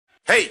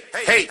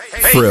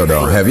For real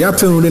though, have y'all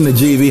tuned in to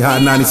GV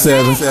Hot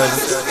 97?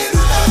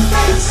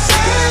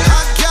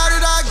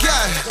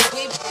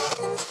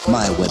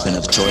 My weapon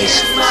of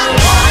choice.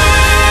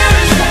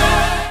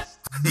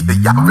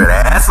 Y'all better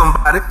ask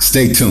somebody.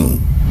 Stay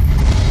tuned.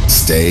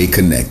 Stay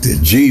connected.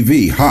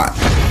 GV Hot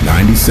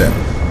 97.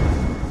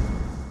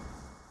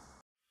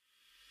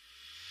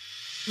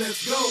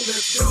 Let's go,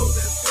 let's go,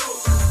 let's go.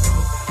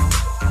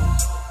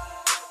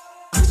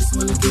 I just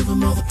wanna give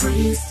him all the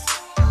praise.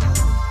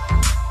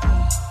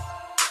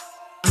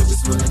 I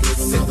just wanna give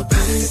him all the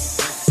praise.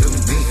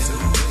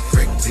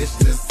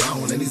 Practitioner's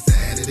on and he's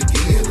at it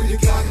again. When you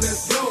got,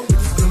 let's go.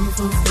 It's coming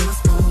from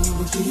gospel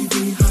on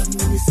GV Hot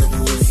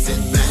 97.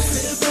 Sit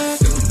back,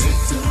 tune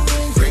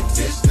in.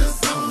 Practitioner's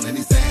on and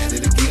he's at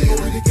it again.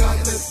 When you got,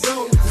 let's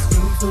go. It's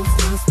coming from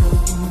gospel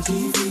on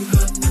GV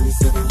Hot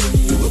 97.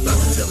 You about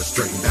to tell it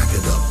straight, back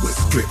it up with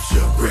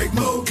scripture. Greg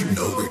Mo, you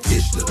know we're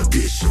Kishner the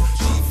Bishop.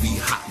 GV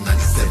Hot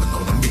 97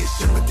 on a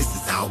mission, but this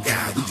is our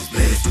guy. We just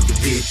blessed with the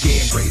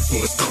vision. Praise for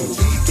his soul,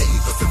 he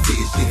gave us a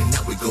vision.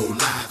 Now we go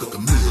live,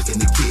 cooking meals in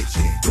the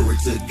kitchen. Glory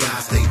to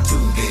God, stay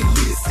tuned and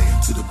listen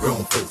to the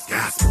grown folks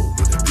gospel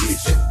with the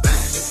vision.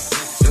 Back,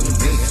 tune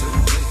in.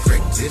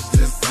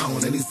 Practitioner's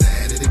on and he's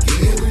at it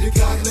again. When you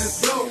got,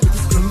 let's go.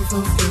 It's coming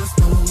from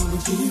gospel on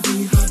GV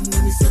Hot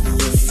 97.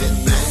 Sit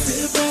back,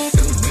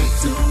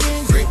 tune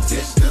in.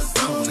 Practitioner's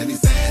on and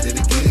he's at it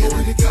again.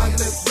 When you got,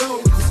 let's go.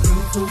 It's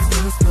coming from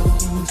gospel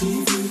on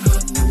GV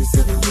Hot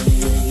 97.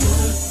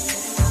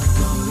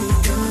 Glory to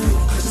God,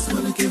 I just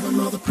wanna give him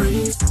all the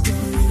praise.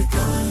 Glory to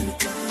God,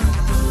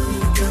 glory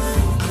to God.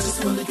 I just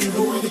wanna give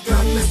him all the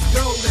God. Let's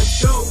go,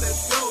 let's go,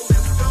 let's go,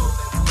 let's go,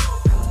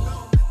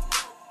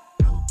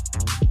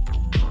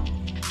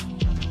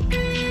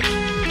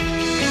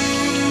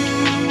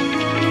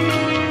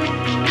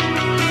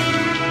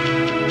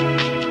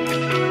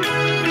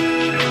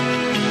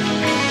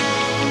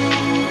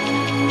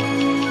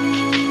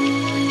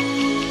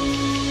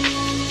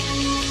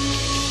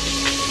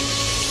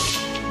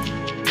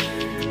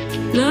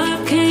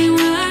 Love came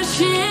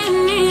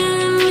rushing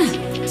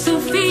in, so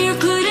fear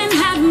couldn't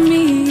have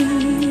me.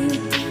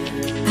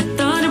 I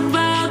thought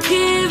about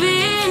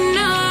giving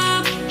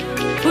up,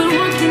 but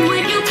one thing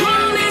when you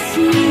promised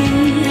me,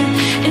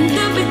 in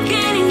the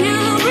beginning you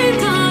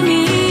breathed on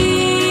me,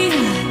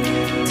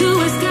 to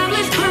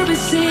establish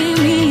purpose in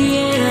me,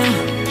 yeah.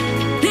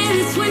 Then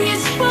it's when you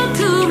spoke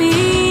to me,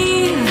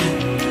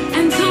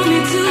 and told me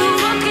to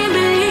walk and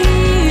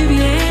believe,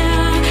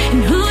 yeah.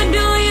 And who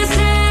do you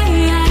say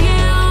I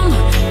am?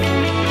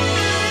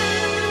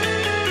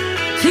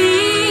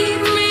 Lead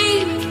me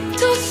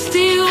to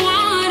still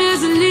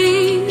waters,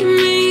 lead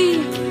me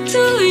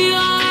to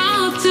your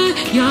altar,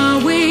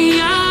 Yahweh,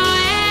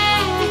 Yahweh.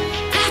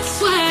 That's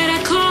what I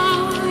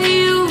call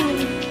you.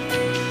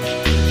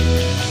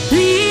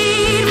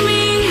 Lead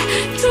me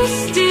to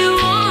still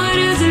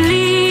waters,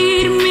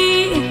 lead me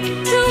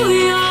to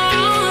your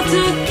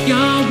altar,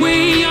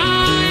 Yahweh,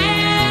 Yahweh.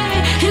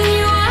 In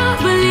you I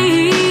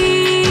believe.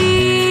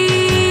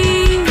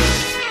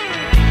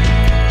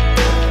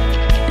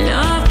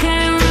 Love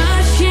came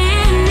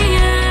rushing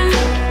in,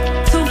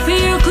 so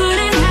fear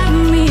couldn't have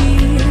me.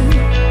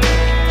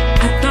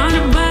 I thought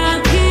about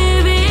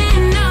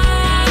giving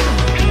up,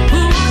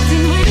 but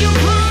watching when you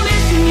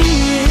promised me.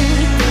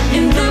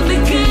 In the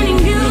beginning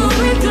you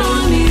breathed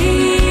on me,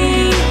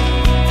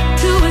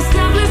 to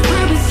establish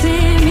purpose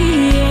in me,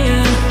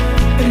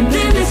 yeah. And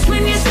then it's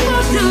when you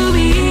spoke to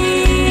me,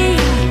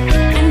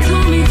 and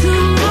told me to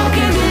walk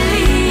and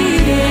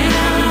believe,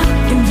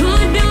 yeah. And who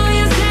do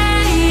you say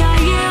I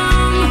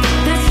am?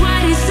 That's what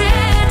he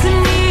said to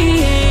me,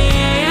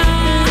 yeah.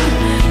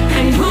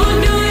 And who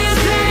do you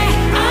say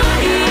I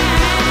am?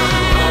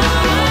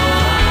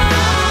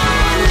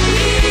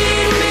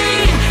 Lead me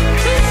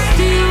to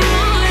still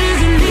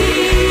waters,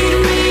 lead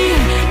me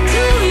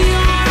to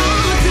your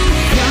altar,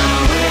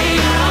 Yahweh,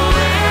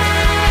 Yahweh.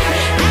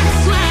 That's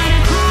what I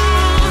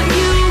call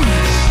you.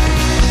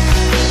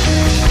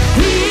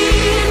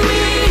 Lead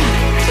me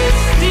to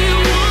still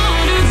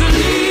waters,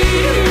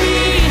 lead me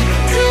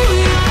to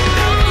your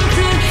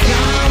altar,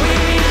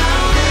 Yahweh,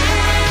 Yahweh.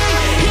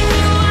 In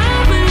you I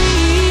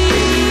believe.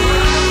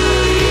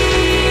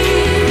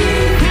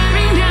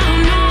 Tearing down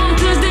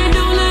altars that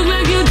don't look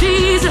like you,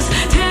 Jesus.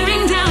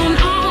 Tearing down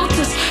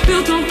altars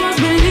built on false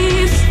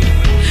beliefs.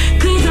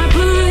 'Cause I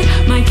put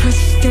my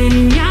trust in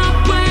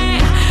Yahweh.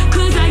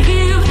 'Cause I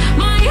give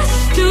my yes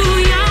to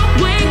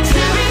Yahweh.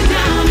 Tearing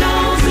down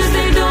altars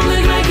that don't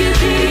look like you,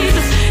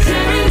 Jesus.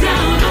 Tearing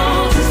down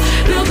altars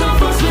built on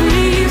false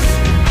beliefs.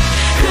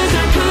 'Cause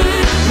I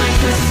put my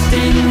trust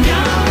in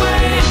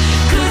Yahweh.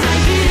 'Cause I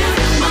give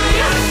my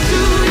yes to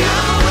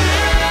Yahweh.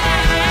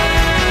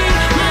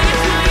 My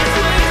yes, my yes,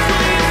 my yes,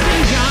 my yes,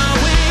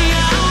 Yahweh,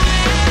 Yahweh.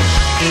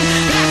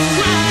 That's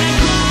what I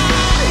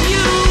call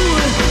you.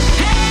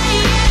 Hey,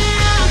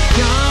 yeah,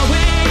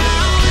 Yahweh,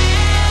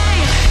 Yahweh.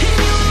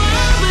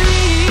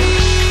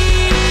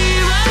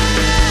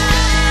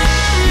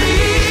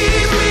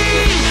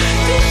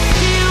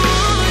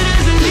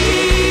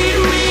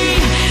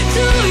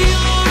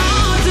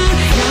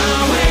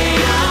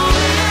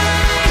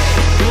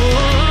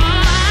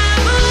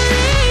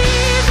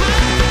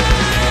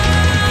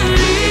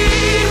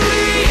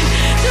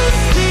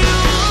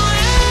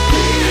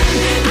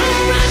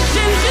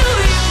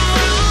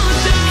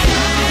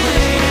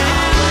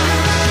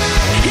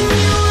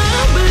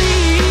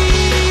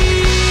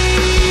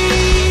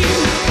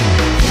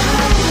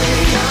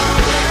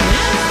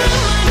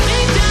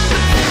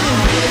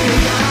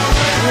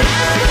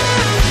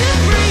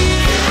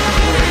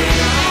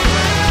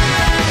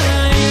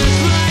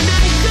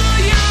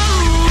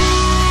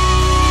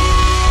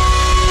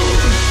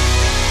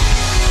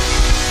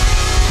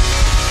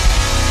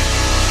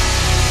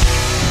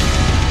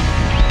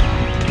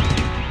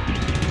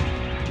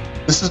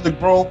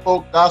 Grown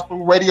Folk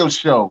Gospel Radio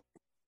Show.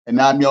 And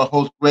I'm your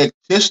host, Greg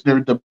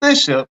Tishner, the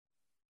Bishop,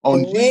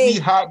 on GV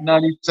Hot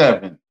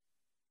 97.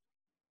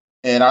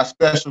 And our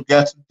special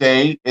guest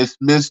today is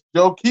Miss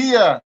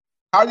Jokia.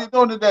 How you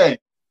doing today?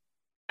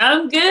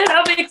 I'm good.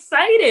 I'm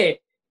excited.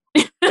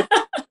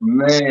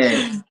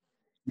 Man,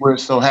 we're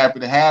so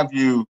happy to have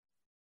you,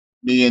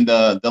 me and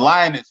the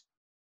Lioness.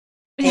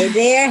 Hey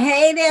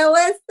there.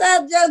 What's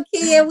up,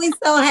 Jokia? We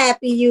so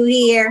happy you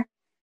here.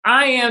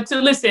 I am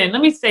too. Listen,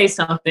 let me say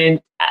something.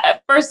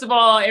 First of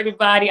all,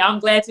 everybody, I'm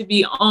glad to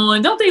be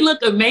on. Don't they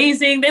look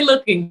amazing? They're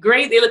looking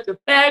great. They look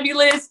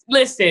fabulous.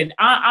 Listen,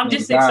 I'm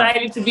just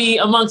excited to be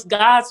amongst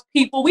God's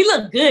people. We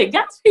look good.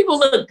 God's people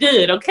look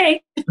good,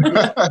 okay?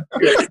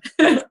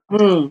 Hey,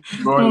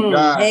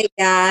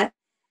 God.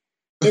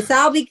 It's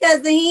all because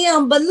of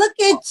him, but look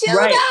at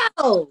you,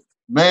 though.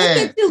 Man,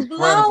 look at you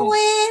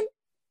glowing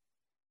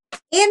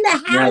in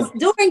the house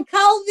during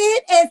COVID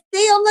and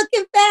still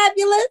looking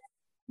fabulous.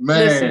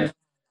 Man, listen,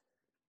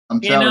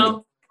 I'm telling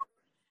you.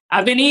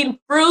 I've been eating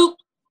fruit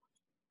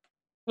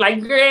like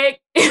Greg.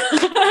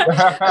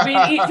 I've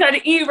been trying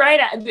to eat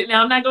right.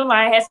 Now, I'm not going to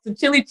lie. I had some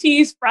chili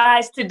cheese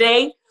fries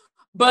today.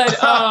 But,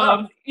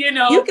 you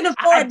know, you can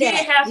afford I did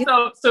have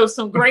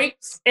some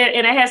grapes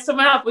and I had some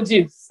apple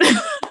juice.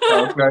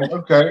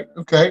 Okay.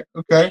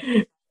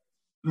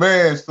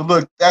 Man, so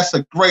look, that's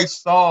a great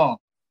song.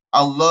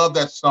 I love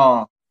that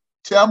song.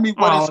 Tell me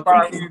what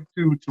inspired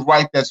you to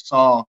write that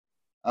song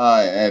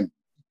and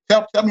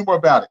Tell me more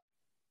about it.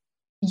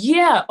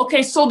 Yeah.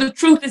 Okay. So the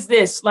truth is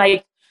this,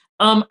 like,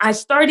 I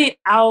started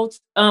out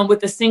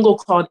with a single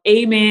called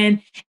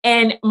Amen.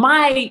 And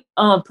my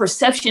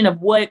perception of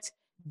what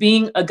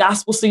being a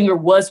gospel singer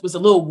was a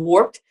little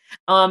warped.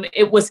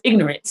 It was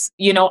ignorance.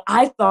 You know,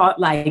 I thought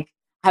like,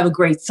 I have a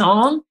great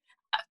song.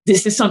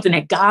 This is something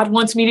that God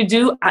wants me to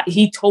do.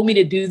 He told me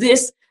to do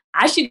this.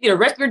 I should get a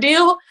record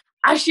deal.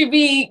 I should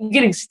be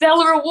getting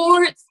stellar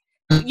awards.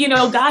 You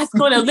know, God's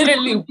going to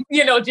literally,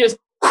 you know, just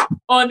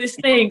on this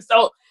thing.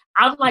 So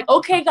I'm like,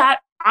 okay, God,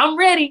 I'm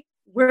ready.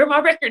 Where's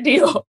my record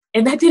deal?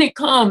 And that didn't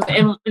come.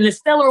 And the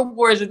Stellar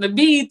Awards and the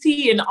BET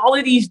and all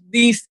of these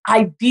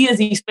ideas,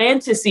 these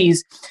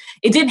fantasies,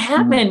 it didn't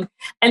happen.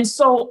 And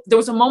so there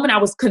was a moment I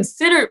was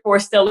considered for a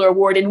Stellar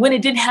Award. And when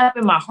it didn't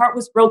happen, my heart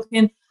was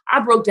broken.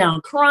 I broke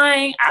down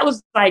crying. I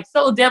was like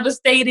so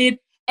devastated.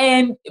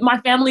 And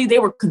my family, they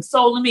were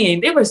consoling me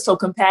and they were so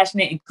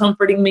compassionate and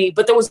comforting me.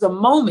 But there was a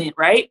moment,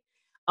 right?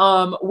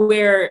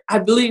 Where I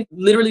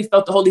literally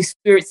felt the Holy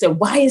Spirit said,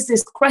 why is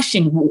this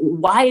crushing?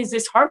 Why is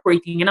this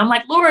heartbreaking? And I'm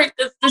like, Lord,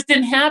 this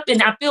didn't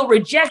happen. I feel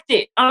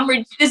rejected.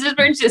 This is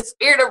the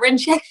spirit of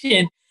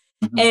rejection.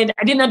 And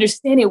I didn't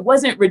understand it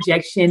wasn't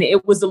rejection.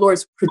 It was the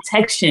Lord's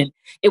protection.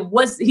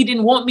 He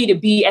didn't want me to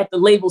be at the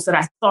labels that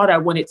I thought I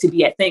wanted to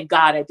be at. Thank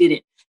God I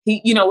didn't.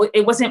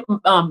 It wasn't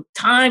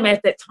time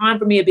at that time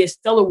for me to be a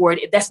Stellar Award.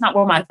 That's not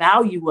where my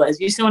value was.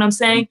 You see what I'm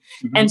saying?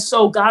 And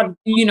so God,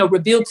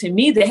 revealed to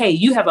me that, hey,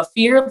 you have a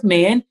fear of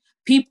man,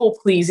 people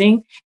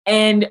pleasing,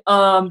 and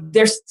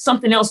there's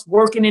something else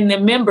working in the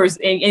members,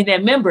 in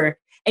that member,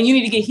 and you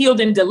need to get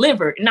healed and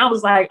delivered. And I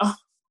was like, oh,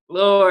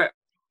 Lord,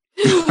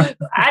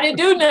 I didn't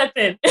do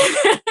nothing,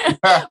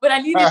 but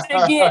I needed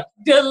to get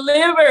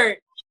delivered.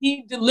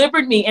 He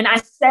delivered me. And I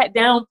sat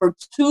down for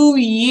 2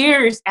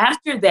 years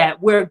after that,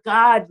 where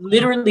God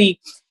literally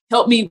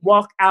helped me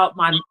walk out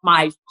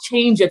my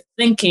change of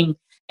thinking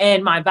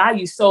and my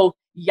values. So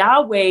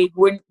Yahweh,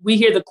 when we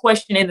hear the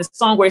question in the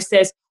song where it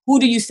says, who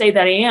do you say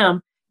that I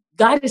am?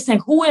 God is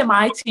saying, who am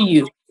I to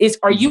you?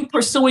 Are you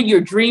pursuing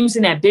your dreams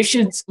and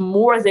ambitions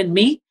more than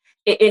me?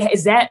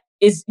 Because that's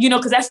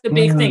the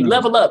big thing.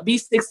 Level up, be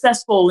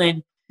successful,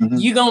 and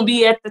you're going to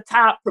be at the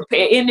top,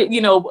 prepare.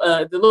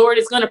 The Lord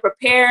is going to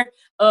prepare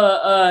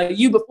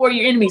you before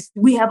your enemies.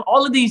 We have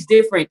all of these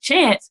different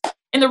chants.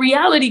 And the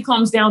reality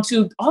comes down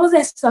to all of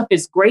that stuff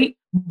is great,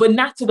 but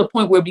not to the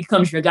point where it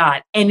becomes your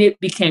God. And it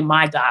became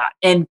my God.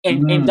 And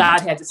God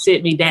had to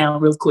sit me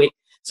down real quick.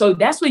 So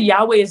that's what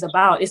Yahweh is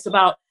about. It's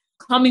about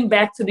coming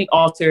back to the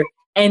altar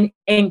and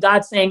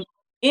God saying,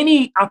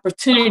 any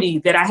opportunity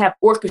that I have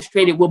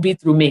orchestrated will be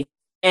through me.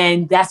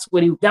 And that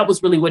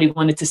was really what he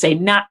wanted to say,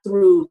 not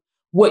through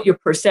what your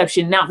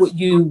perception, not what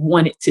you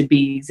want it to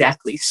be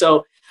exactly.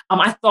 So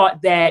I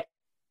thought that,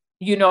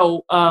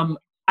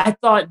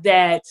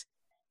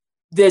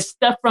 the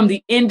stuff from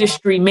the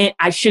industry meant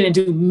I shouldn't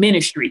do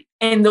ministry.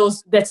 And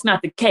that's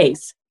not the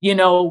case.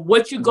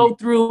 What you go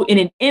through in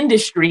an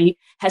industry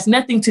has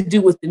nothing to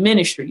do with the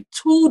ministry.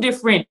 Two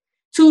different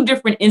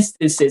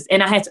instances.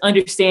 And I had to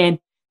understand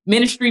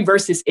ministry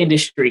versus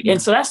industry.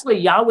 And so that's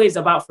what Yahweh is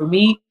about for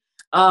me.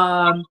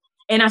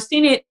 And I've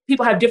seen it,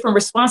 people have different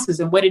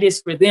responses and what it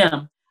is for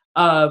them.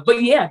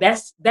 But yeah,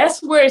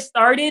 that's where it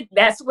started.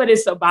 That's what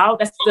it's about.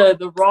 That's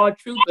the raw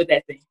truth of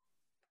that thing.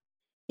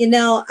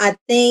 I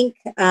think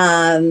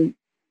the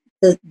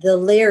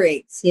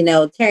lyrics,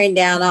 tearing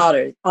down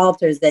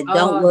altars that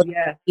don't look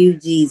like you,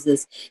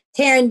 Jesus,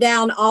 tearing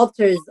down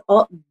altars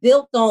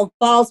built on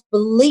false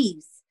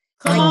beliefs.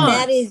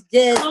 That is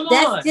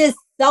just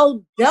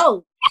so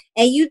dope.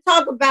 And you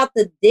talk about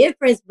the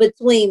difference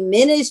between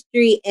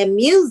ministry and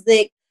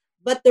music,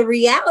 but the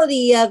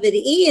reality of it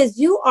is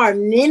you are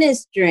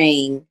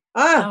ministering.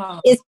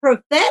 It's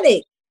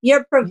prophetic.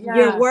 Your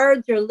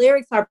words, your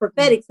lyrics are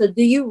prophetic. So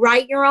do you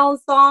write your own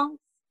songs?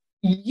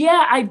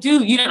 Yeah, I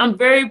do. You know, I'm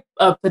very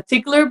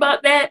particular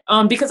about that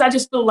because I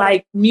just feel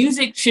like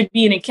music should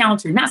be an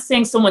encounter. Not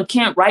saying someone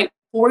can't write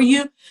for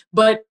you,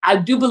 but I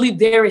do believe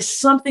there is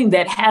something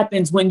that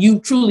happens when you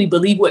truly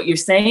believe what you're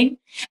saying.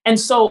 And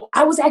so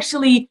I was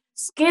actually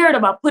scared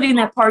about putting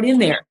that part in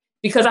there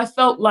because I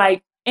felt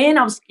like, and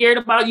I was scared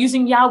about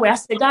using Yahweh. I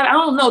said, God, I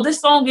don't know. This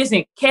song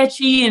isn't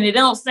catchy and it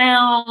don't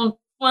sound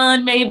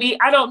fun, maybe.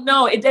 I don't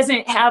know. It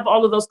doesn't have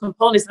all of those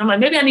components. And I'm like,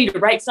 maybe I need to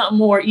write something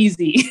more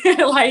easy,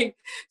 like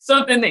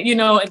something that, you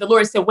know, and the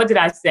Lord said, what did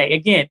I say?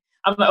 Again,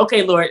 I'm like,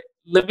 okay, Lord,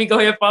 let me go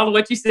ahead and follow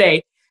what you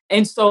say.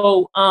 And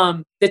so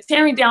the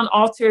tearing down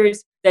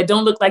altars that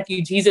don't look like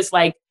you, Jesus,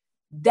 like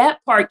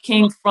that part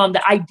came from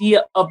the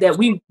idea of that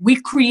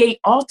we create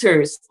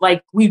altars,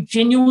 like we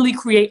genuinely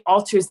create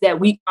altars that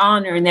we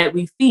honor and that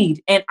we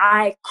feed. And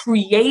I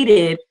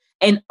created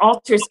an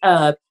altars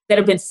that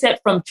have been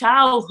set from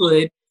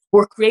childhood,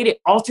 were created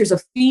altars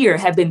of fear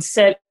have been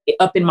set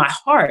up in my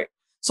heart.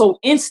 So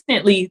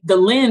instantly the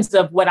lens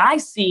of what I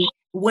see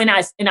when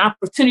an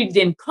opportunity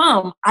didn't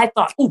come, I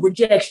thought, oh,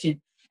 rejection.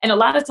 And a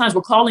lot of times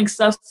we're calling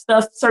stuff,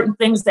 certain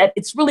things that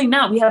it's really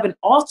not. We have an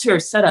altar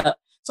set up.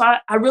 So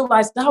I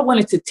realized God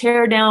wanted to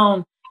tear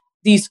down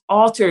these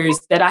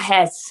altars that I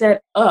had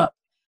set up,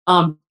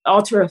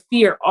 altar of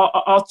fear,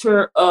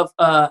 altar of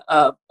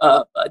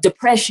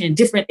depression,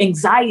 different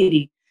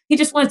anxiety. He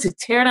just wanted to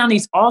tear down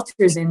these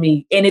altars in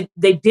me, and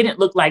they didn't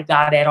look like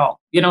God at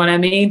all. You know what I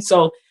mean?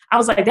 So I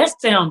was like,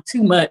 that sounds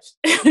too much.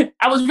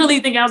 I was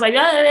really thinking, I was like,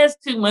 that's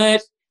too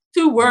much,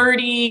 too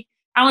wordy.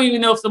 I don't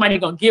even know if somebody's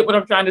going to get what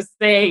I'm trying to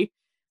say.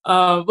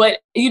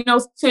 But, you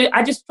know,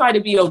 I just try to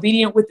be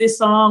obedient with this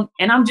song.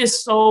 And I'm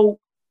just so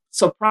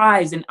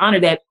surprised and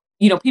honored that,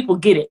 you know, people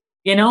get it,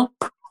 you know?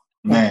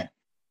 Man,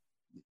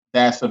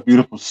 that's a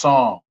beautiful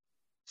song.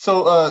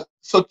 So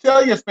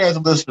tell your fans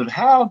and listeners,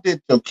 how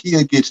did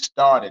Tokia get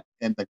started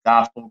in the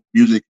gospel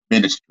music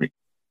ministry?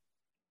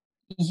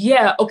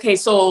 Yeah. Okay.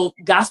 So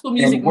gospel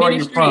music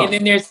ministry, and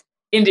then there's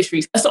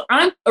industries. So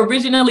I'm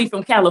originally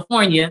from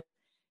California.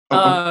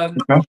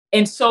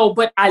 And so,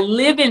 but I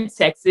live in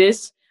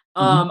Texas.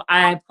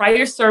 I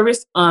prior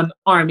service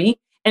Army.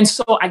 And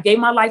so I gave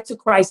my life to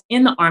Christ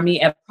in the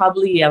Army at I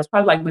was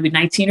probably like maybe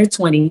 19 or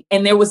 20.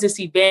 And there was this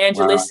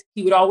evangelist. Wow.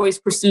 He would always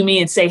pursue me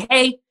and say,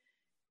 hey,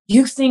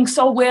 you sing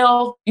so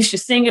well, you should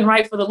sing and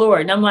write for the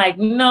Lord. And I'm like,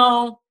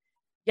 no,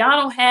 y'all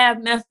don't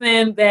have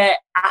nothing that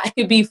I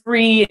could be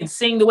free and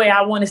sing the way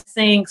I want to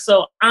sing.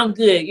 So I'm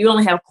good. You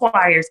only have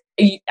choirs.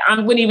 I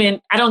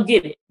don't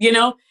get it, you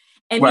know?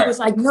 And he was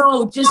like,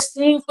 no, just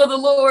sing for the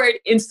Lord.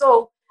 And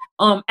so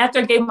after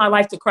I gave my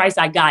life to Christ,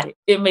 I got it.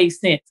 It made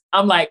sense.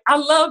 I'm like, I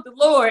love the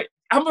Lord.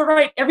 I'm going to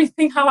write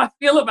everything how I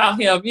feel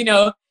about him, you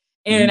know?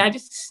 And I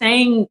just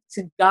sang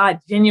to God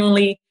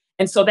genuinely.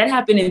 And so that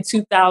happened in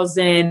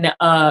 2000.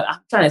 I'm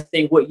trying to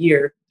think what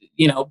year,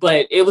 you know,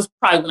 but it was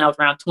probably when I was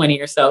around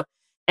 20 or so.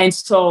 And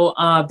so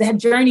that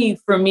journey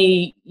for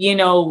me, you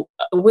know,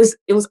 it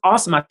was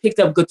awesome. I picked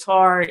up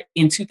guitar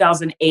in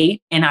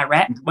 2008 in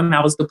Iraq when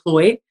I was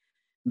deployed.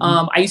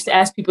 I used to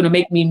ask people to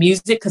make me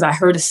music because I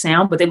heard a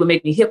sound, but they would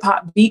make me hip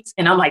hop beats.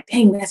 And I'm like,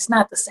 dang, that's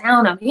not the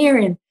sound I'm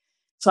hearing.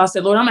 So I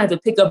said, Lord, I'm going to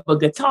have to pick up a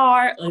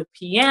guitar, a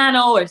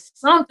piano or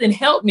something,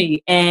 help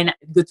me. And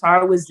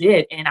guitar was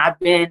it. And I've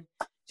been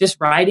just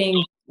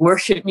writing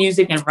worship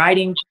music and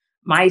writing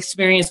my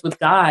experience with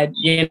God.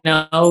 You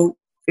know,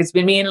 it's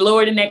been me and the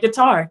Lord and that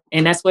guitar.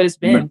 And that's what it's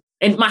been.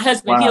 And my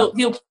husband,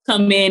 he'll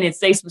come in and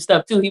say some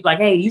stuff too. He's like,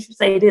 hey, you should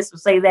say this or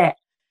say that.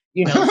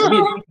 You know, so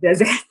he does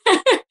that.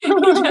 He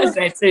does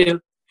that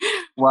too.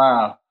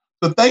 Wow.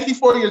 So thank you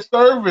for your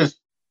service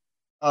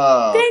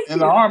in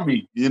the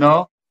Army, you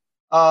know.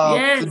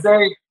 Yes.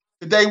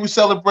 Today we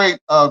celebrate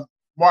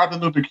Martin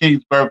Luther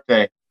King's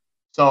birthday.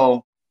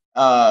 So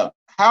how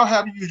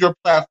have you used your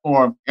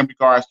platform in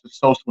regards to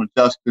social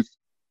injustice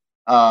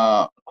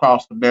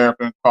across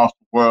America, across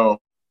the world,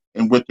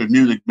 and with your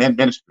music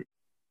ministry?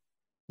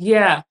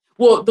 Yeah.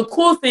 Well, the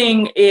cool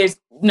thing is,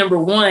 number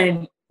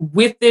one,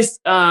 with this,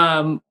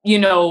 you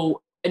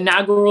know,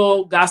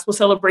 inaugural gospel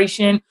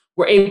celebration,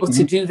 we're able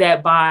to do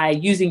that by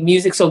using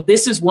music. So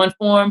this is one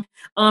form.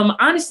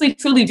 Honestly,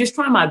 truly, just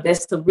trying my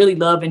best to really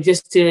love and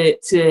just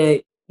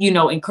to you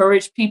know,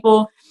 encourage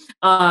people.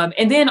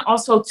 And then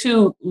also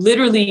to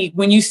literally,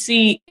 when you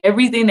see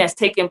everything that's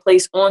taking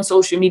place on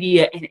social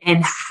media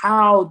and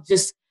how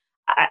just,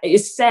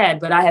 it's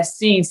sad, but I have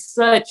seen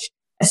such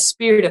a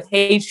spirit of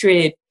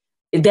hatred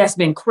that's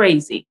been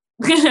crazy.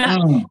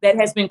 That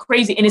has been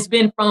crazy. And it's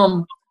been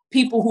from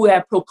people who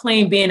have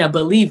proclaimed being a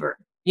believer,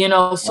 you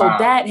know, so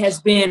that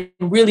has been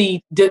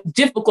really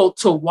difficult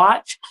to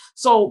watch.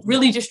 So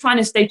really just trying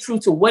to stay true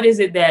to what is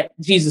it that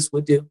Jesus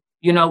would do,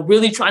 you know,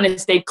 really trying to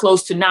stay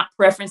close to not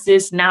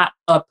preferences, not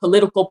a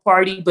political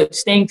party, but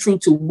staying true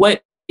to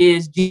what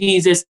is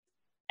Jesus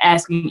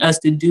asking us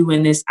to do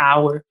in this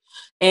hour.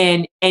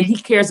 and he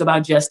cares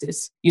about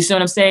justice. You see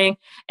what I'm saying?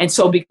 And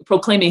so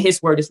proclaiming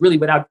his word is really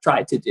what I've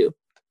tried to do.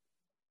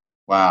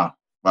 Wow.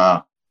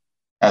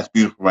 That's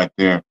beautiful right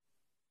there.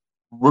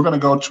 We're going to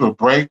go to a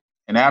break.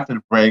 And after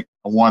the break,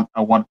 I want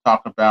to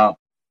talk about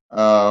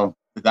the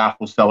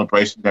gospel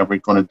celebration that we're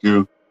going to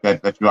do,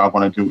 that you all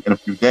want to do in a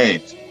few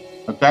days.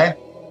 Okay?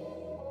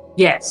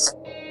 Yes.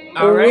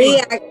 All right.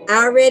 We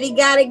already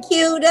got it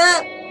queued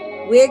up.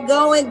 We're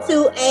going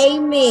to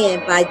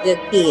Amen by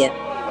Jakia.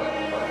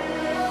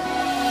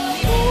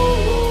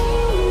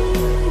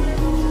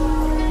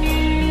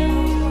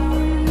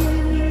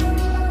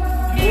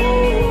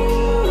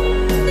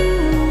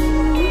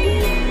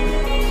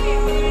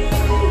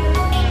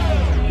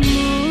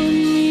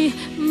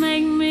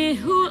 Make me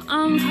who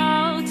I'm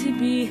called to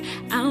be.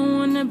 I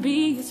wanna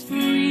be as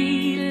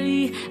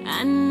freely.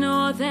 I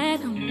know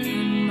that I'm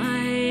on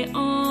my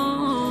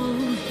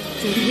own.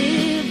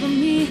 Deliver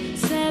me,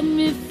 set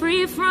me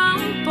free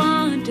from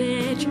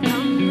bondage.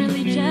 I'm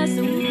really just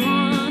who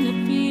I wanna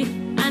be.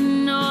 I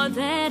know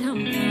that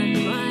I'm on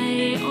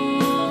my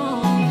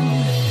own.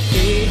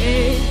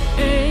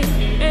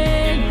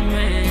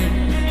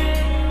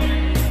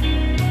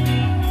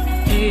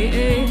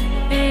 Amen.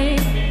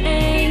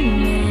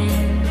 Amen.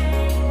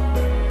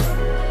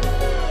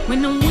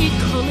 When I'm weak,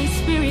 Holy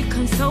Spirit,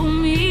 console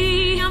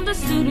me. I'm the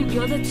student,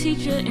 you're the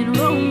teacher,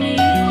 enroll me.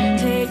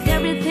 Take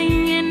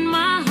everything in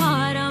my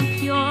heart, I'm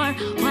pure.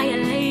 While I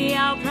lay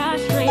out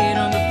prostrate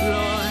on the floor.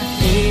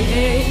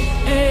 Amen.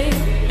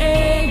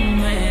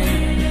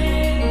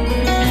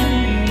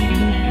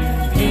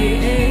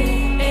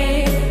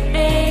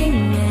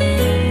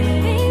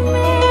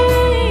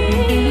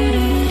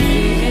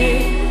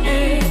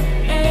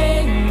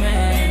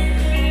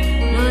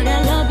 Lord, I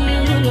love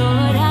you,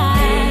 Lord,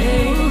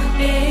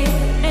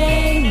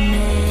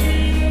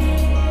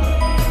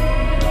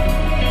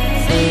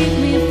 save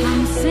me from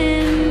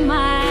sin,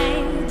 my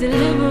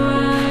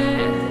deliverer.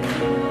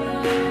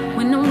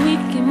 When I'm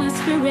weak in my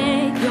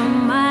spirit, you're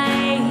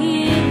my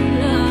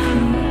healer.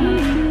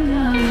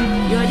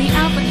 You're the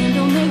Alpha and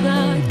Omega,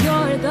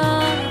 you're the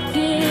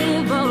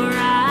giver.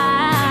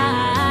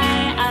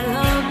 I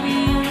love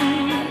you.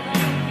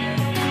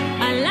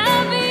 I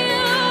love you.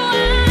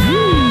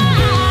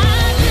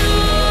 I do.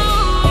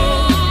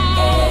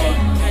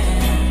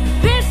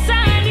 This I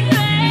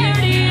declare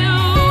to you.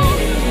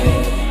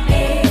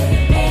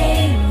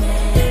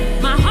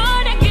 My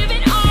heart, I give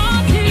it all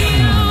to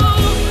you.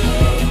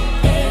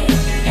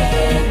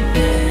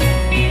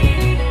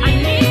 I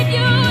need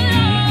you,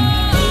 Lord.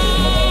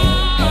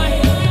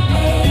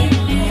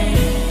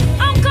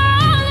 I'm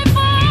calling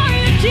for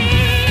you,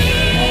 Jesus.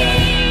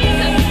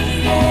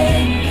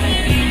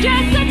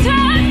 Just a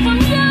touch from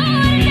you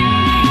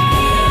today.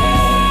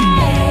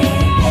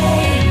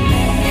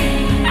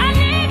 I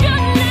need you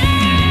now.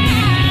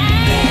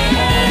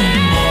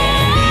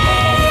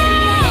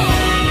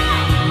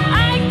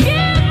 I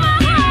give my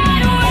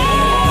heart away.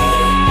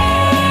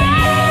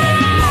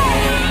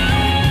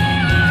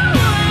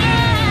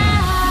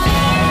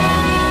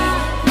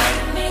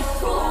 Make me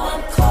who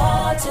I'm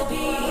called to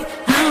be.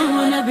 I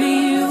wanna be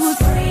you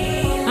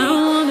free. I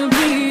wanna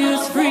be you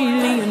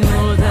freely. You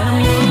know that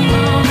I'm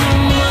on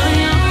my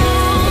own.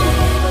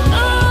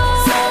 Oh,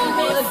 set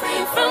me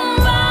free from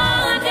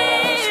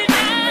bondage.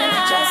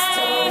 Just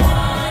to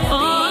wanna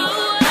be.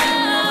 I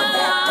know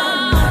that I'm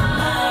not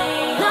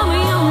mine. Now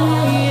we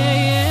own you,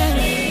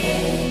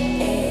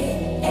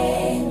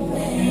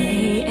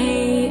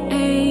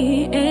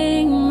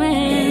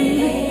 Amen.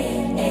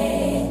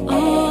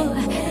 Oh,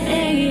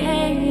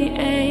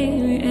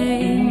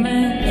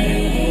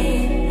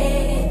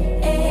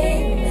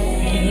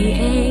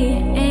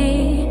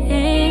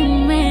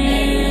 amen.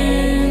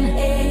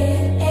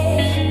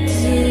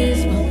 This is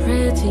my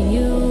prayer to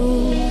you.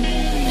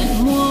 And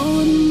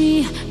mold me,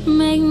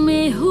 make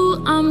me who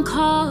I'm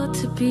called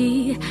to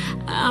be.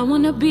 I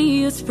wanna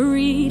be as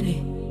freely,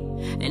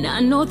 and I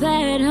know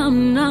that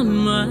I'm not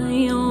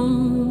my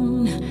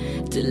own.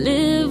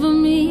 Deliver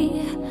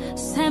me,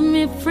 set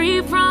me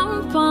free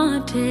from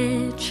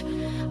bondage.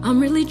 I'm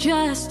really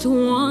just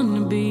who I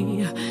wanna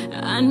be.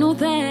 I know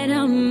that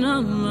I'm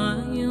not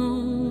my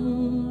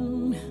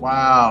own.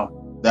 Wow.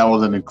 That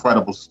was an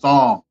incredible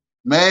song.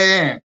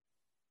 Man.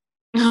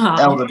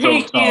 That was a dope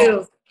Thank song.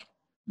 you.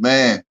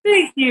 Man.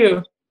 Thank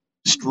you.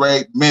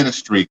 Straight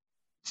ministry.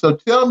 So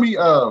tell me,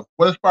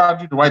 what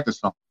inspired you to write this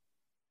song?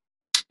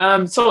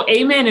 So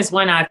Amen is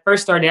when I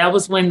first started. That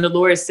was when the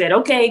Lord said,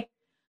 okay,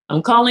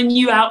 I'm calling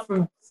you out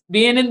from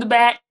being in the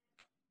back.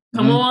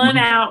 Come on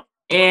out.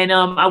 And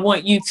I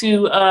want you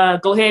to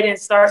go ahead and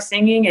start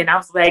singing. And I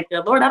was like,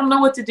 Lord, I don't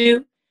know what to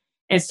do.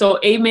 And so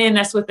Amen,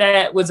 that's what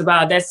that was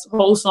about. That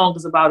whole song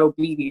was about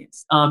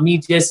obedience. Me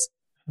just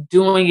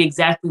doing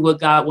exactly what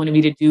God wanted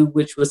me to do,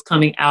 which was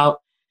coming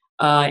out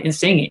and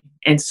singing.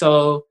 And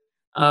so,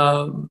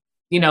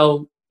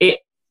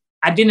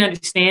 I didn't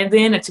understand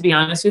then, to be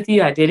honest with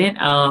you, I didn't.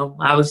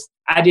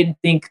 I didn't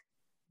think,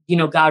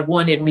 God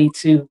wanted me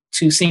to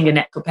sing in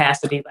that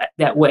capacity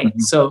that way.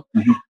 So,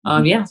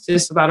 it's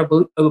just about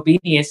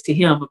obedience to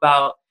Him,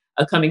 about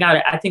coming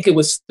out. I think it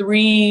was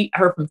I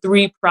heard from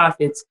 3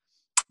 prophets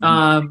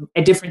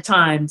at different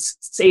times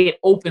say it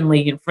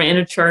openly in front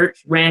of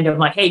church, random,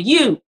 like, hey,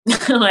 you,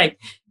 like,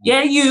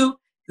 yeah, you,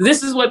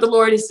 this is what the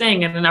Lord is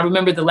saying. And then I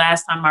remember the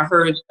last time I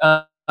heard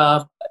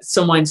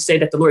someone say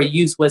that the Lord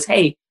used was,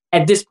 hey,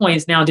 at this point,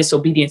 it's now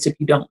disobedience if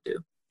you don't do.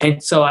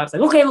 And so I was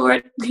like, okay,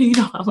 Lord,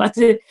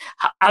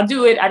 I'll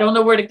do it. I don't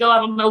know where to go. I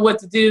don't know what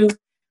to do,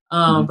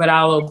 but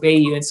I'll obey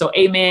you. And so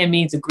amen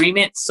means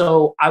agreement.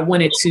 So I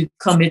wanted to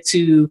come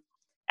into,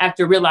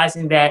 after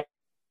realizing that,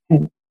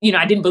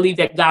 I didn't believe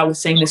that God was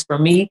saying this for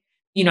me.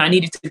 I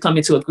needed to come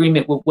into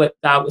agreement with what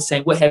God was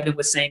saying, what heaven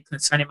was saying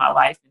concerning my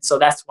life. And so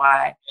that's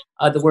why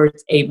the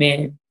words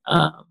amen,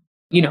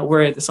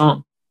 were the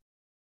song.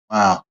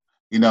 Wow.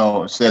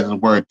 It says the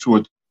word 2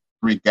 or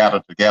 3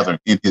 gathered together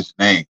in his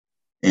name.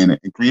 And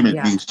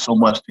agreement means so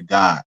much to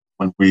God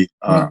when we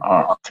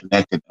are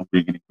connected and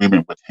we're in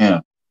agreement with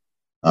him.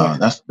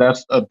 That's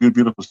a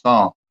beautiful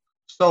song.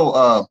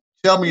 So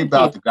tell me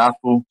about the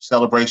gospel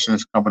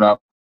celebrations coming up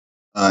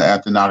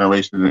at the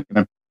inauguration in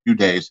a few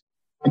days.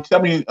 And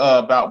tell me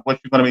about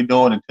what you're going to be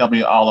doing, and tell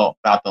me all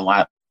about the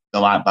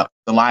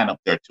lineup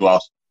there too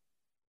also.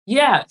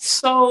 Yeah,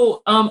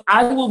 so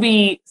I will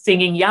be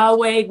singing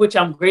Yahweh, which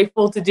I'm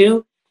grateful to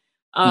do.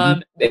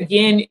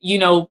 Again,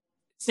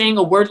 saying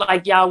a word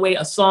like Yahweh,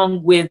 a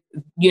song with,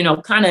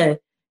 kind of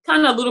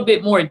a little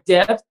bit more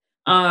depth,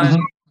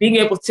 being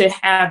able to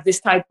have this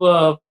type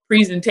of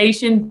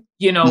presentation,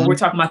 we're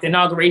talking about the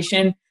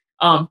inauguration,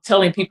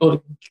 telling people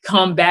to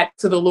come back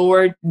to the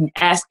Lord, and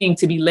asking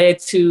to be led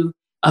to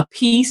a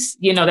peace,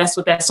 that's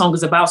what that song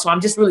is about. So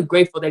I'm just really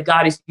grateful that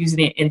God is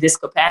using it in this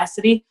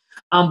capacity.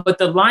 But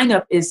the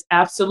lineup is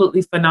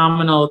absolutely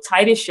phenomenal.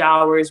 Titus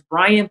Showers,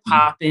 Brian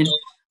Poppin,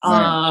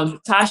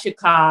 Tasha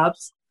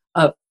Cobbs,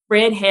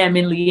 Fred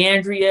Hammond,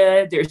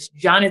 Leandria, there's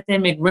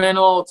Jonathan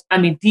McReynolds,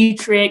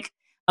 Dietrich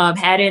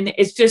Haddon.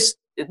 It's just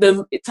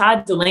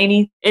Todd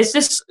Delaney. It's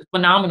just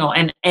phenomenal.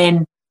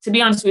 And to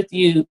be honest with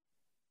you,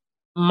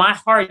 my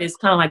heart is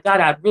kind of like,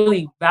 God, I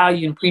really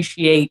value and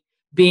appreciate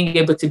being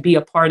able to be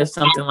a part of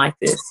something like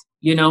this.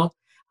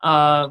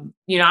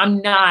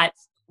 I'm not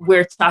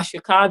where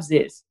Tasha Cobbs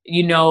is.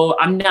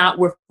 I'm not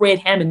where Fred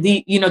Hammond.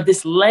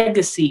 This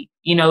legacy.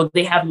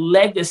 They have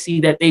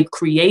legacy that they've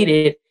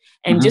created,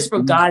 and just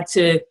for God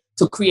to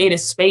create a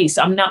space.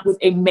 I'm not with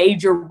a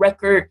major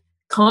record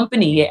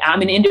company.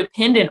 I'm an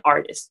independent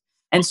artist,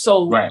 and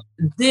so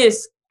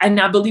this,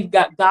 and I believe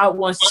God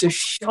wants to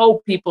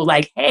show people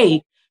like,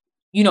 hey,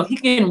 he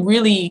can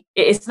really.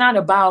 It's not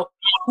about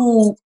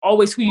who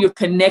you're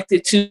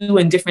connected to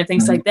and different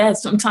things like that.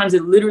 Sometimes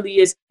it literally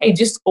is, hey,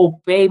 just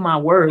obey my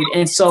word.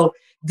 And so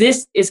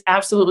this is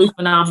absolutely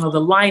phenomenal. The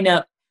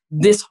lineup,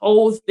 this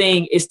whole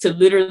thing is to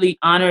literally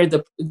honor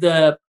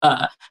the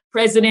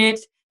president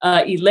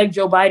elect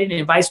Joe Biden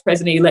and Vice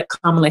President elect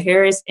Kamala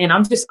Harris. And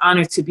I'm just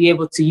honored to be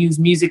able to use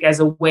music as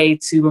a way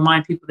to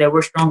remind people that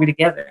we're stronger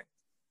together.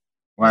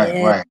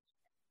 Right.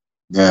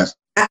 Yes.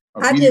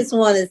 I just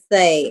want to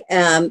say,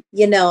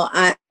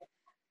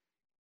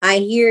 I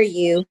hear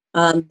you.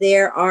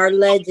 There are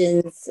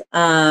legends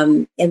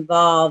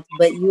involved,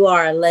 but you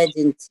are a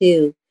legend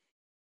too.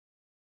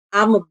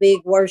 I'm a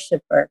big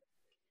worshiper,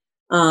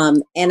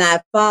 and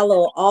I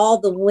follow all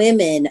the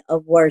women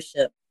of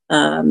worship.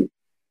 And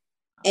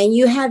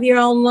you have your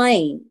own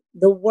lane.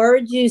 The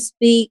words you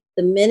speak,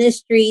 the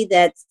ministry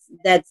that's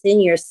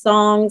in your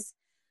songs,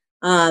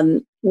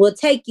 will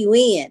take you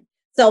in.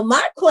 So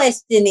my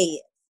question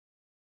is,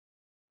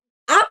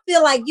 I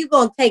feel like you're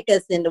gonna take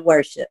us into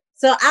worship.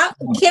 So are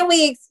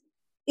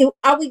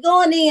we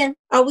going in?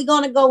 Are we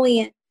going to go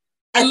in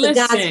at the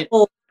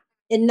gospel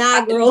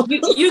inaugural?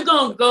 You're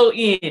going to go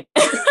in.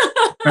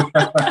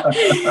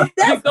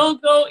 You're going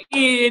to go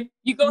in.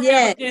 You're going to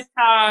have a good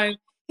time.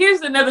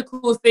 Here's another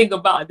cool thing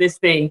about this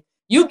thing.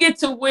 You get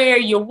to wear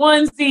your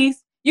onesies.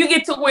 You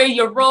get to wear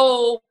your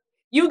robe.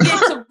 You get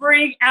to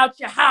bring out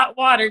your hot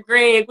water,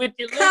 Greg, with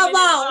your Come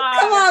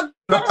on,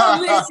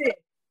 listen.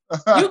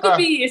 You can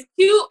be as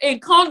cute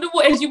and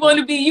comfortable as you want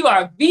to be. You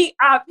are VIP,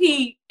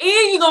 and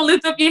you're going to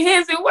lift up your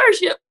hands and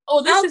worship.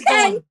 Oh, this is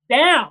going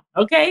down,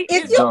 okay?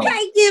 If you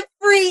can't get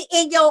free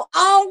in your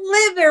own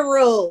living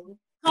room,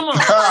 come on,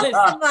 listen.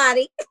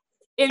 Somebody.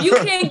 If you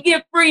can't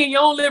get free in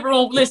your own living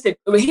room, listen,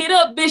 hit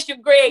up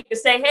Bishop Greg and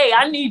say, hey,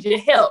 I need your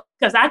help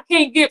because I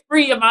can't get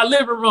free in my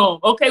living room,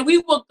 okay? We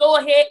will go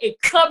ahead and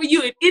cover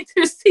you and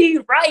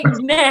intercede right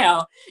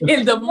now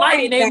in the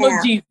mighty name of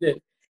Jesus.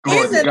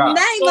 In the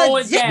name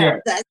of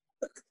Jesus.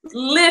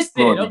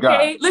 Listen,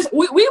 okay? Listen,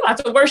 we about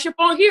to worship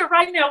on here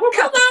right now.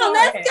 Come on,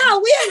 let's go.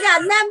 We ain't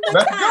got nothing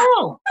but time.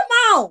 Come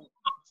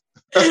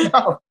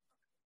on.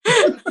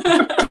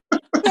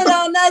 Put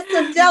on us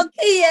some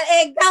Jokia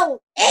and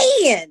go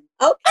in.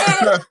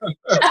 Okay.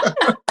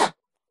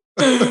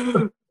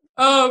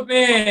 Oh,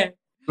 man.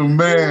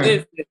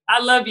 Listen, I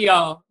love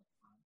y'all.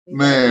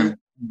 Man,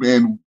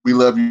 we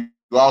love you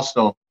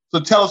also. So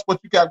tell us what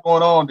you got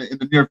going on in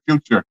the near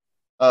future,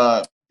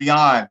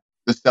 beyond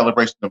the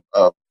celebration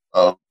of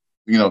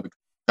the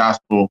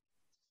gospel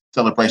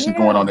celebration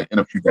going on in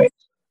a few days.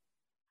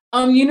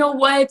 You know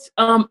what?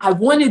 I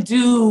want to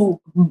do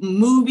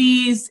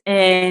movies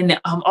and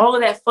all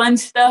of that fun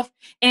stuff.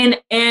 And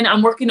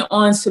I'm working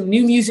on some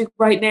new music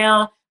right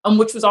now,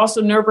 which was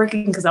also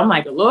nerve-wracking because I'm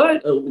like,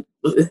 Lord,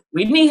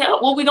 we need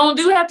help. What we gonna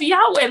do after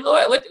Yahweh,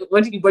 Lord?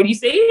 What do you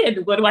say?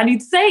 And what do I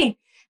need to say?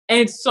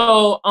 And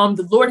so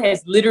the Lord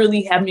has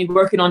literally had me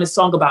working on a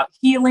song about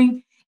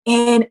healing.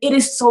 And it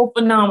is so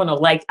phenomenal.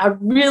 Like, I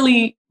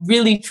really,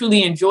 really,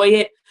 truly enjoy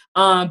it.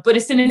 But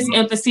it's in its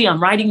infancy.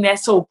 I'm writing that.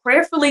 So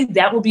prayerfully,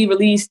 that will be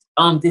released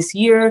this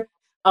year.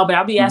 But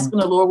I'll be asking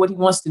the Lord what he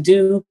wants to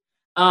do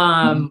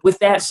with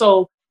that.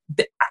 So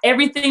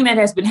everything that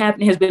has been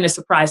happening has been a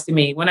surprise to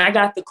me. When I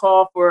got the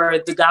call for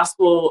the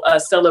gospel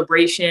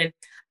celebration,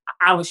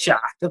 I was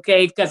shocked,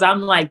 okay? Because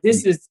I'm like,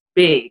 this is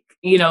big,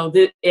 you know,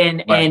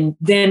 and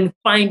then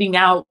finding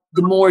out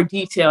the more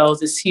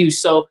details is huge.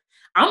 So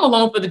I'm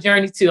along for the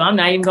journey too. I'm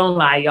not even gonna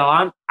lie,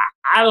 y'all.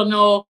 I don't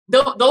know.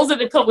 Those are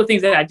the couple of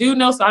things that I do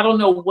know. So I don't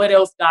know what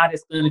else God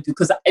is going to do.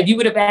 Because if you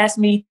would have asked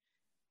me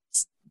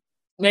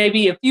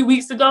maybe a few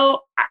weeks ago,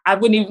 I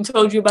wouldn't even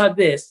told you about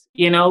this.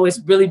 You know, it's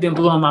really been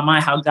blowing my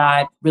mind how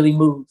God really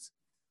moves.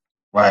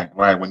 Right.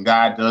 When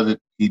God does it,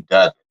 he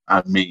does it.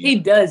 I mean, he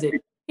does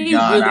it. He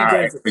really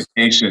does it.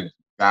 Expectations,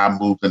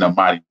 God moves in a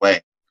mighty way.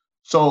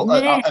 So,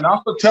 and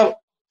also tell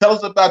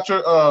us about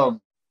your,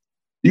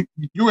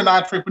 you're an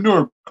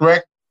entrepreneur,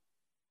 correct?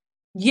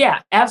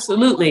 Yeah,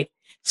 absolutely.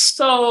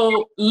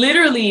 So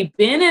literally,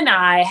 Ben and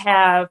I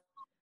have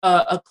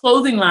a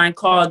clothing line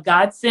called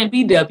God Sent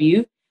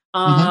BW.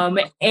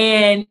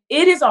 And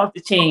it is off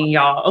the chain,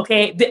 y'all.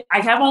 Okay.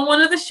 I have on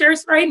one of the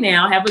shirts right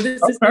now. I have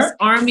this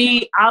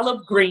army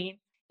olive green.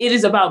 It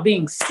is about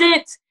being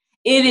sent.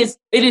 It is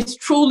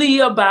truly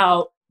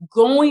about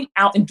going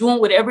out and doing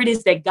whatever it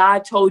is that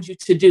God told you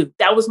to do.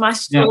 That was my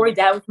story.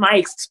 That was my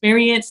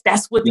experience.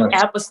 That's what the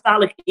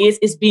apostolic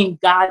is being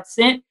God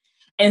sent.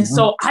 And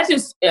so I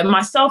just,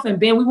 myself and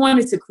Ben, we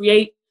wanted to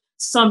create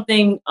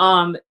something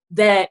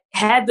that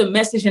had the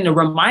message and the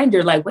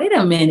reminder, like, wait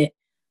a minute,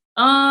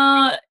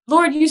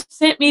 Lord, you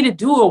sent me to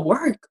do a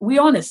work.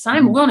 We're on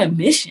assignment. We're on a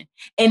mission.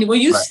 And when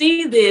you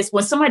see this,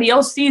 when somebody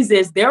else sees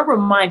this, they're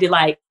reminded,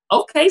 like,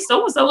 okay,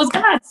 so-and-so was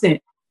God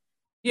sent,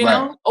 you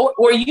know,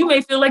 or you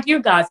may feel like you're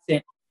God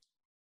sent.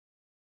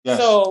 Yes.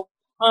 So,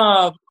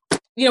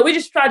 you know, we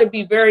just try to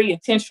be very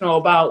intentional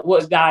about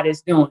what God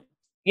is doing,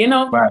 you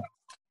know?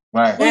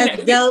 Right.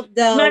 That's dope,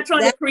 though. Not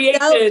trying to create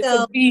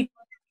to be.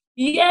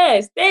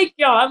 Yes, thank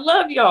y'all. I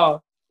love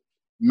y'all.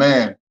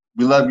 Man,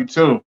 we love you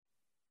too.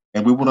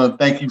 And we want to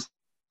thank you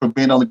for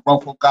being on the Grown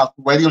Folk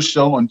Gospel Radio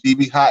Show on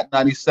GV Hot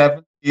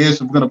 97. We're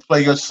going to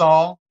play your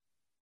song.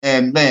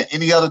 And man,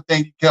 any other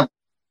thing you can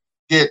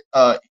get,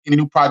 any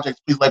new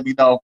projects, please let me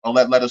know or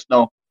let us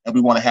know. And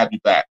we want to have you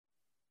back.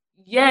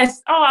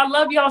 Yes. Oh, I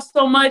love y'all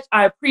so much.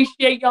 I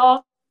appreciate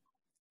y'all.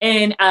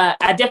 And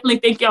I definitely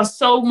thank y'all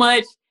so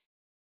much.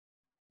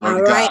 All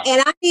right.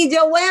 And I need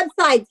your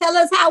website. Tell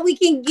us how we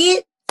can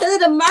get to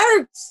the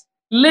merch.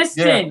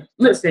 Listen,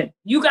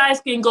 you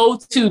guys can go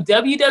to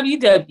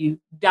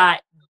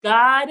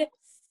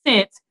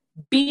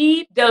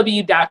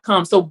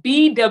www.godsentbw.com. So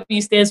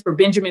BW stands for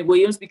Benjamin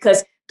Williams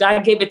because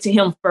God gave it to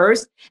him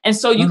first. And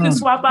so you can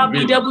swap out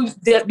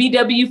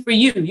BW for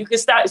you. You can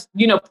start,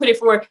 put it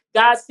for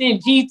God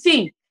sent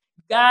GT,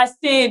 God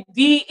sent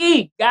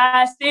DE,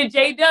 God sent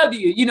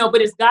JW,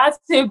 but it's God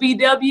sent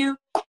BW.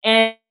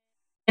 And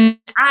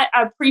I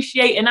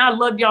appreciate and I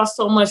love y'all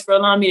so much for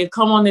allowing me to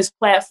come on this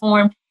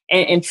platform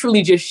and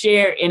truly just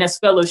share in this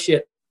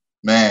fellowship.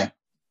 Man,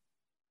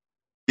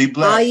 be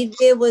blessed. All you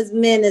did was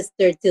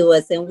minister to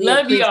us, and we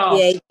love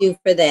appreciate you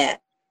for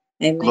that.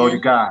 Amen. Glory to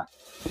God.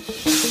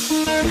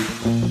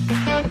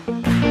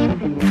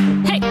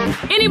 Hey,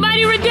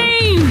 anybody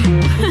redeemed?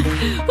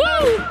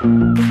 Woo!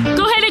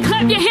 Go ahead and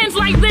clap your hands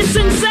like this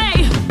and say,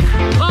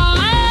 oh,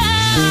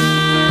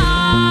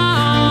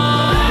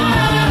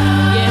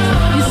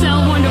 yeah, you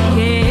sound wonderful.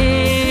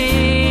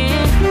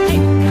 Yeah. Hey.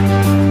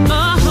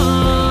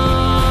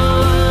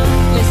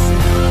 Listen,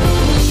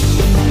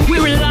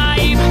 we're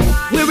alive,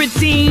 we're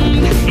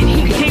redeemed, and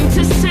he came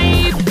to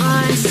save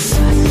us.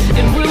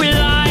 And we're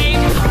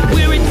alive,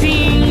 we're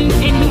redeemed,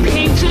 and he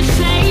came to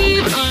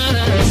save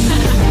us.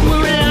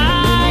 We're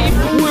alive,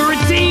 we're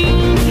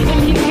redeemed,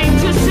 and he came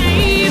to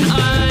save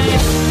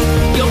us.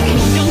 Your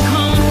kingdom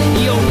come,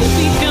 your will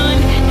be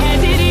done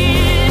as it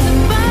is. The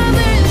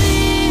Father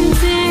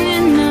lives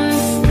in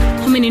us.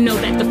 How many know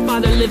that the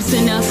Father lives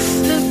in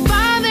us? The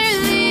Father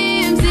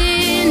lives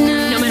in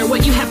us. No matter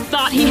what you have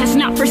thought, he has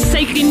not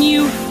forsaken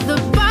you. The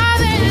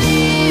Father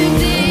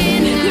lives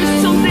in us.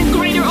 There's something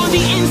greater on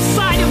the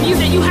inside of you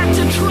that you have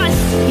to trust.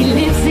 He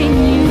lives in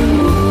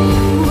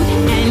you,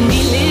 and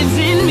he lives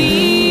in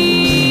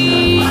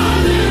me. The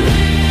Father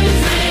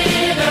lives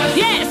in us.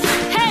 Yes,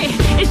 hey,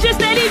 it's just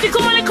that easy.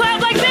 Come on and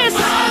clap like this. The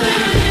Father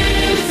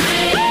lives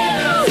in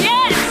us.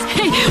 Yes,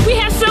 hey, we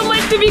have so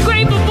much to be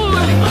grateful for.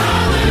 The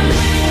Father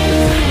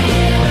lives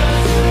in us.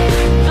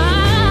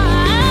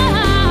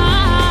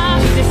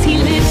 Jesus, he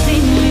lives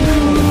in you,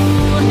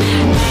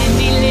 and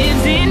he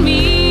lives in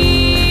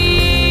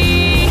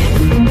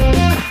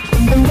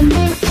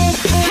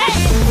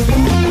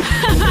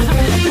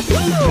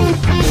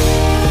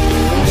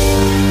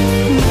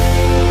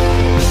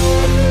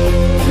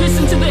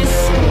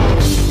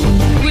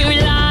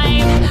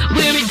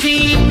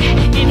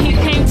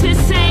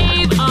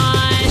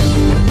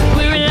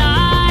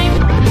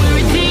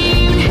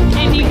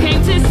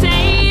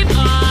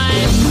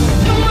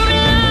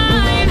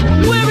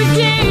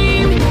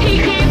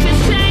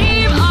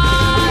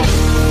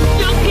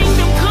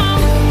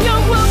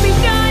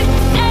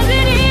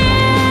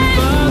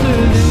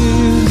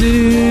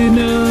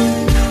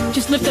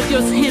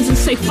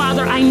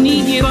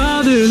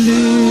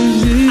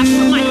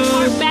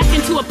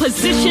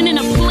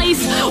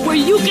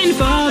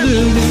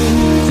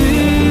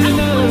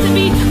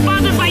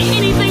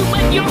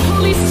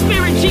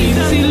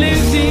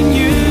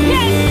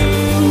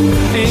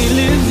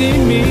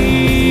in me.